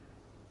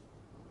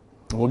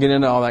 We'll get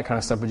into all that kind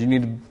of stuff, but you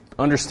need to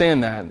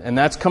understand that. And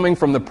that's coming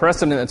from the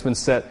precedent that's been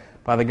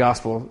set by the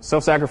gospel.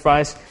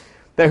 Self-sacrifice,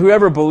 that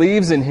whoever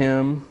believes in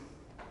him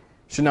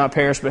should not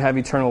perish but have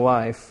eternal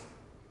life.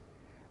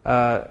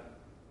 I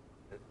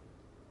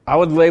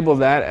would label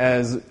that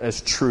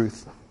as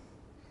truth.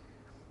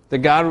 That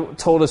God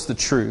told us the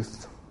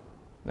truth.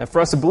 That for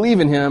us to believe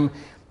in him,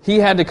 he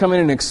had to come in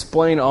and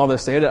explain all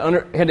this. He had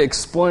to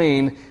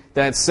explain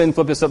that sin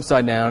flipped us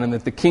upside down, and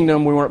that the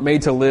kingdom, we weren't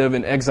made to live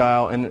in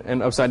exile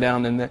and upside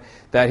down, and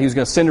that he was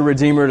going to send a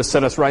Redeemer to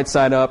set us right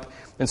side up.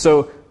 And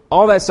so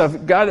all that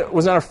stuff, God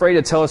was not afraid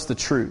to tell us the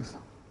truth.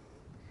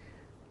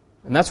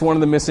 And that's one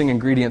of the missing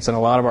ingredients in a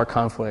lot of our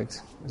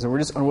conflict, is that we're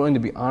just unwilling to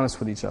be honest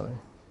with each other.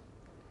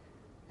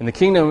 In the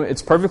kingdom,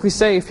 it's perfectly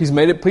safe. He's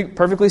made it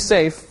perfectly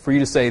safe for you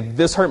to say,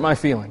 this hurt my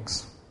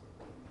feelings.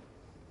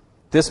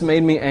 This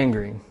made me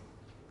angry.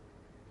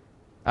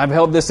 I've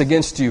held this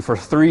against you for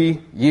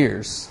 3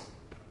 years.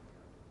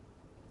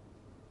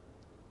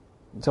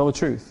 Tell the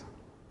truth.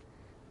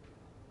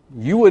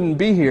 You wouldn't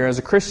be here as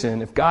a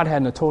Christian if God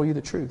hadn't told you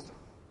the truth.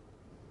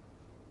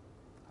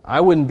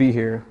 I wouldn't be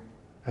here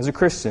as a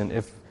Christian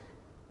if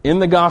in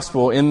the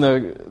gospel,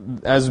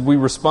 as we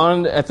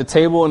respond at the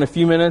table in a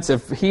few minutes,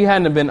 if he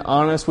hadn't been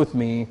honest with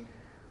me,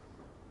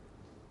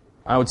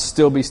 I would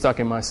still be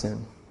stuck in my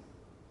sin.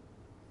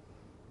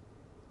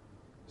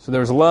 So there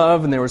was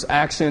love, and there was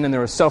action, and there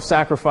was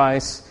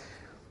self-sacrifice,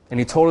 and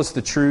he told us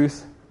the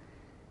truth.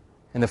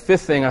 And the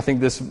fifth thing I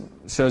think this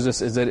shows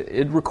us is that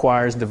it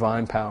requires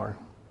divine power,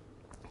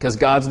 because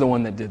God's the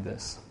one that did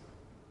this.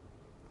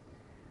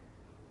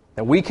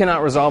 That we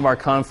cannot resolve our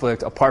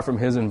conflict apart from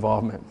his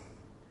involvement.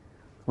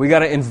 We got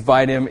to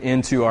invite him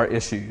into our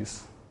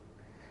issues.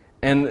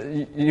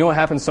 And you know what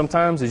happens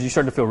sometimes is you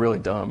start to feel really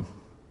dumb.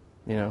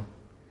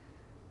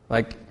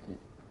 Like,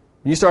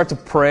 you start to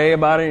pray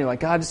about it, and you're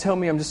like, God, just help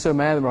me. I'm just so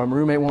mad that my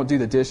roommate won't do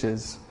the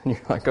dishes. And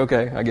you're like,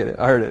 okay, I get it.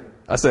 I heard it.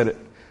 I said it.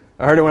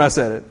 I heard it when I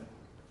said it.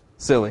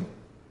 Silly.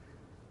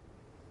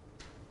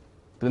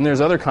 But then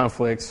there's other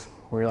conflicts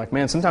where you're like,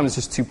 man, sometimes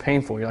it's just too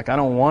painful. You're like, I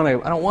don't want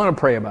to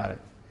pray about it.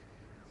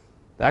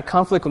 That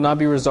conflict will not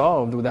be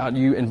resolved without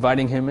you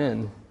inviting him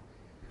in.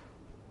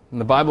 And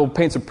the Bible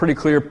paints a pretty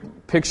clear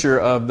picture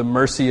of the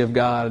mercy of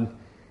God,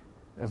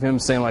 of him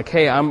saying like,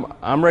 hey,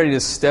 I'm ready to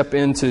step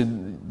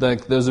into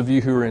those of you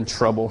who are in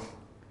trouble,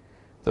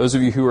 those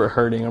of you who are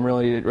hurting. I'm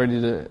really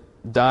ready to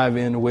dive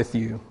in with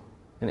you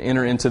and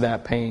enter into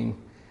that pain.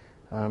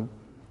 He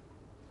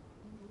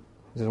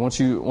says, won't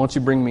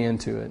you bring me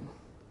into it?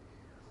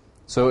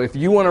 So if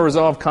you want to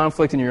resolve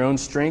conflict in your own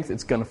strength,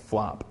 it's going to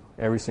flop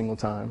every single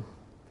time.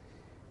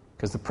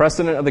 Because the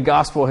precedent of the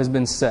gospel has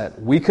been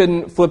set. We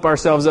couldn't flip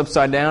ourselves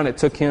upside down. It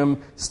took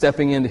him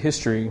stepping into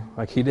history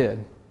like he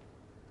did.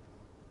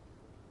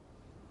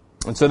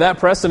 And so that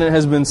precedent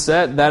has been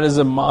set. That is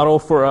a model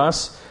for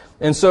us.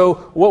 And so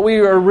what we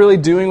are really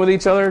doing with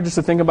each other, just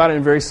to think about it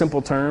in very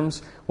simple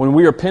terms, when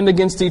we are pinned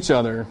against each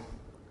other,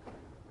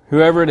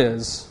 whoever it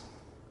is,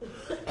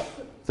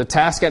 the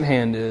task at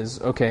hand is,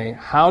 okay,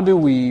 how do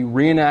we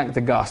reenact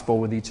the gospel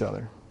with each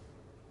other?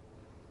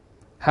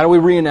 How do we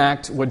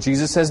reenact what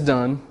Jesus has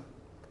done?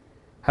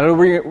 How do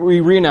we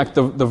reenact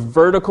the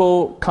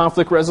vertical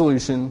conflict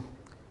resolution?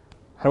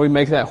 How do we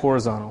make that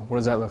horizontal? What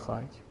does that look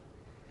like?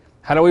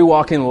 How do we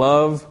walk in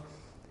love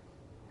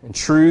and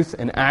truth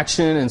and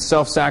action and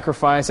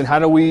self-sacrifice? And how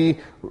do we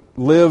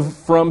live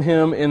from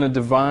him in a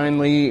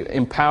divinely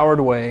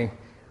empowered way?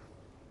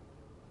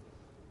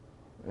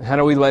 And how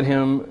do we let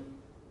him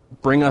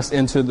bring us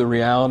into the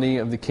reality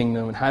of the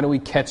kingdom? And how do we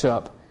catch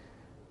up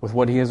with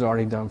what he has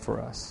already done for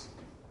us?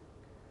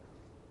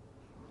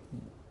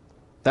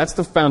 That's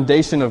the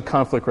foundation of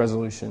conflict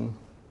resolution,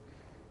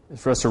 is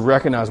for us to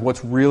recognize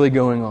what's really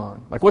going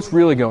on. Like, what's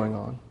really going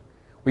on?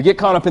 We get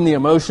caught up in the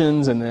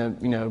emotions and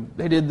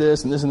they did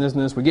this and this and this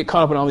and this. We get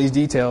caught up in all these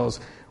details.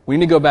 We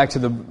need to go back to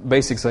the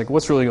basics, like,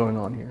 what's really going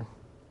on here?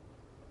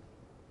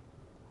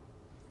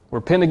 We're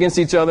pinned against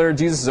each other.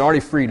 Jesus has already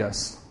freed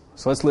us.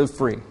 So let's live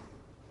free.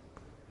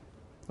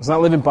 Let's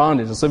not live in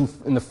bondage. Let's live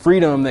in the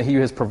freedom that he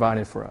has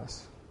provided for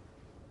us.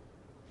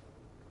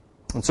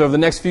 And so over the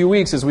next few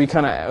weeks, as we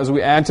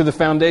add to the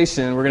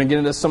foundation, we're going to get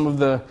into some of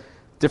the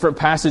different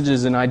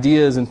passages and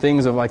ideas and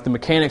things of like the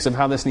mechanics of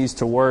how this needs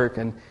to work.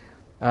 And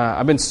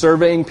I've been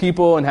surveying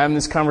people and having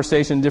this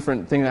conversation,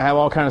 different things. I have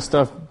all kind of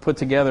stuff put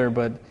together,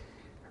 but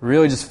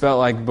really just felt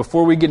like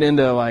before we get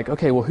into like,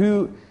 okay, well,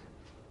 who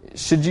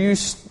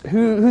makes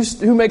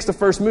the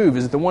first move?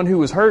 Is it the one who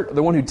was hurt,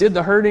 the one who did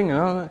the hurting? And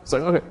all that? It's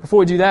like, okay, before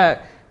we do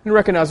that, we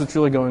recognize what's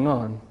really going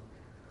on.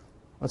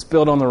 Let's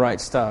build on the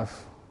right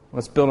stuff.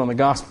 Let's build on the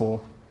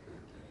gospel.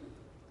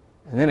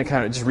 And then it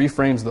kind of just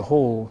reframes the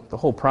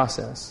whole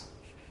process.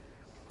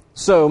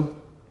 So,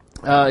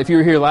 if you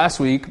were here last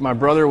week, my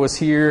brother was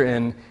here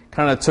and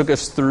kind of took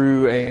us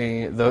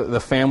through the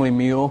family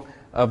meal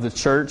of the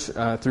church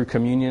through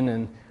communion,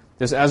 and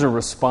just as a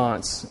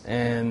response.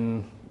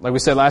 And like we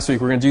said last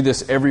week, we're going to do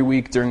this every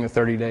week during the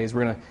 30 days.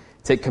 We're going to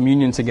take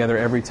communion together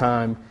every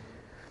time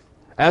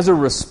as a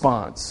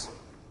response.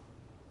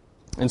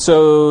 And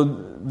so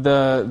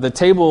the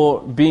table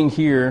being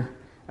here,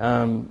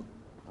 and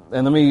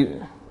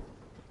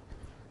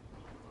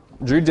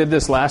Drew did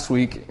this last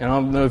week, and I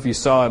don't know if you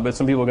saw it, but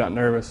some people got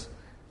nervous.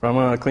 But I'm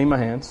going to clean my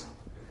hands.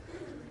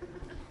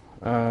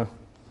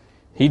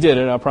 He did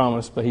it, I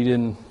promise, but he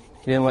didn't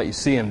let you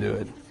see him do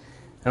it.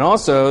 And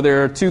also,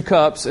 there are 2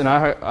 cups, and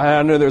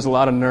I know there's a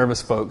lot of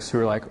nervous folks who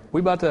are like, we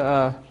about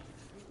to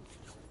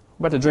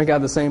drink out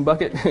of the same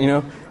bucket,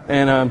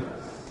 and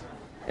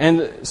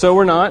so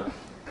we're not.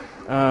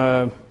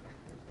 And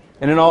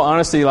in all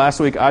honesty, last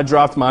week I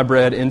dropped my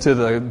bread into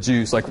the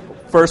juice, like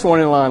first one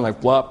in line,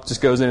 like blop,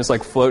 just goes in. It's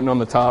like floating on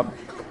the top.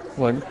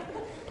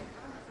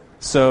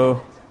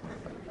 So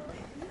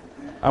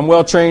I'm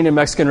well trained in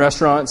Mexican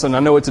restaurants, and I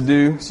know what to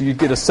do. So you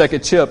get a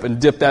second chip and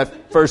dip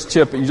that first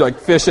chip, and you like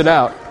fish it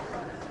out.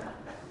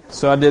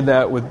 So I did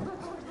that with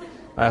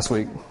last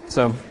week.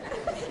 So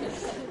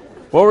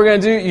what we're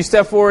going to do, you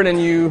step forward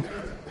and you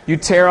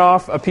tear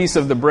off a piece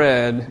of the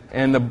bread,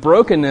 and the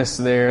brokenness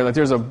there, like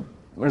there's a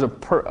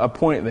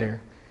point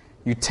there.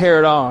 You tear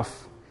it off.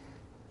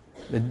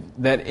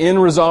 That in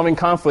resolving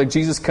conflict,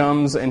 Jesus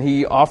comes and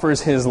He offers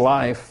His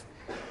life,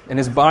 and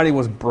His body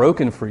was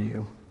broken for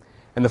you.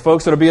 And the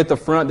folks that will be at the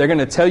front, they're going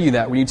to tell you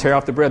that when you tear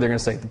off the bread, they're going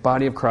to say, the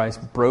body of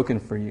Christ broken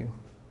for you.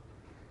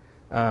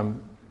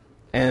 And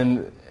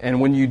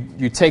when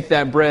you take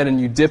that bread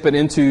and you dip it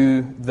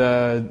into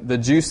the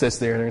juice that's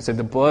there, they're going to say,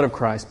 the blood of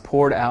Christ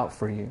poured out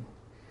for you.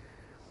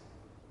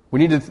 We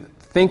need to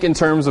think in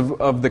terms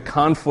of the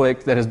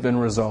conflict that has been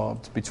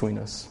resolved between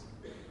us.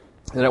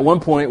 That at one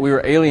point we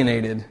were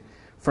alienated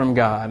from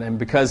God, and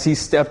because He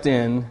stepped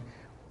in,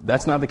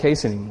 that's not the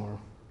case anymore.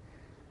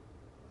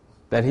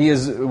 That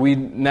we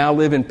now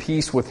live in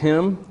peace with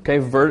Him, okay,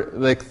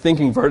 like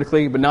thinking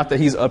vertically, but not that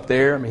He's up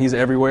there. I mean, He's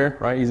everywhere,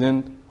 right? He's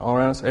in all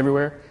around us,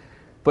 everywhere.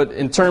 But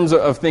in terms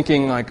of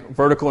thinking like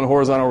vertical and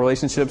horizontal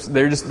relationships,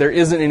 there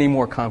isn't any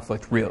more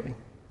conflict, really.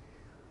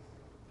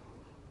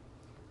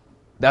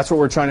 That's what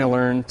we're trying to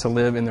learn to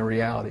live in the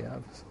reality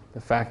of.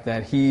 The fact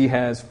that He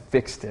has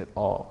fixed it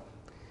all.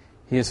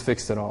 He has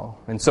fixed it all.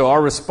 And so our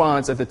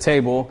response at the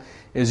table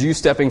is you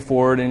stepping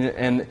forward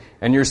and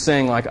you're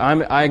saying, like,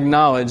 I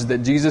acknowledge that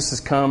Jesus has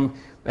come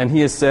and He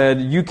has said,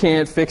 you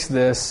can't fix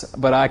this,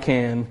 but I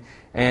can.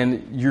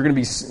 And you're going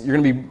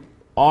to be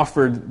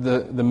offered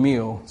the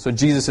meal. So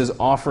Jesus is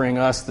offering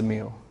us the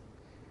meal.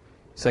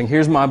 Saying,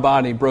 here's my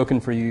body broken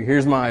for you.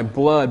 Here's my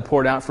blood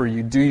poured out for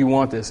you. Do you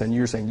want this? And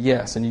you're saying,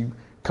 yes. And you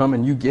come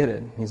and you get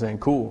it. He's saying,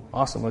 cool,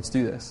 awesome, let's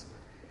do this.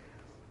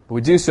 But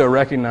we do so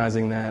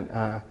recognizing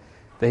that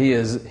He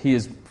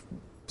has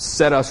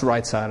set us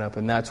right side up,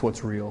 and that's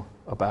what's real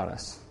about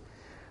us.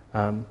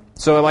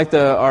 So I'd like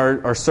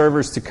our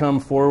servers to come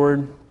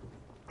forward,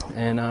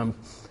 and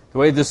the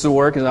way this will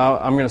work is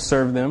I'm going to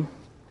serve them,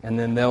 and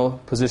then they'll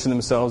position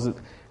themselves,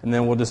 and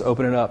then we'll just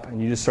open it up, and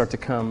you just start to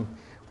come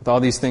with all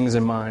these things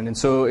in mind. And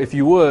so if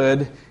you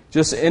would,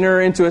 just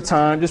enter into a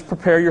time, just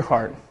prepare your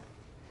heart.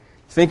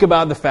 Think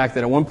about the fact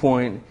that at one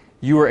point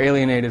you were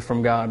alienated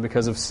from God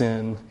because of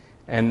sin,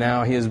 and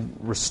now He has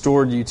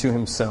restored you to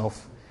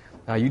Himself.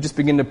 You just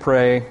begin to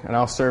pray, and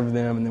I'll serve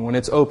them. And then when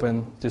it's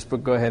open, just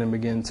go ahead and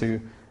begin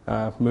to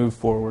move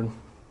forward.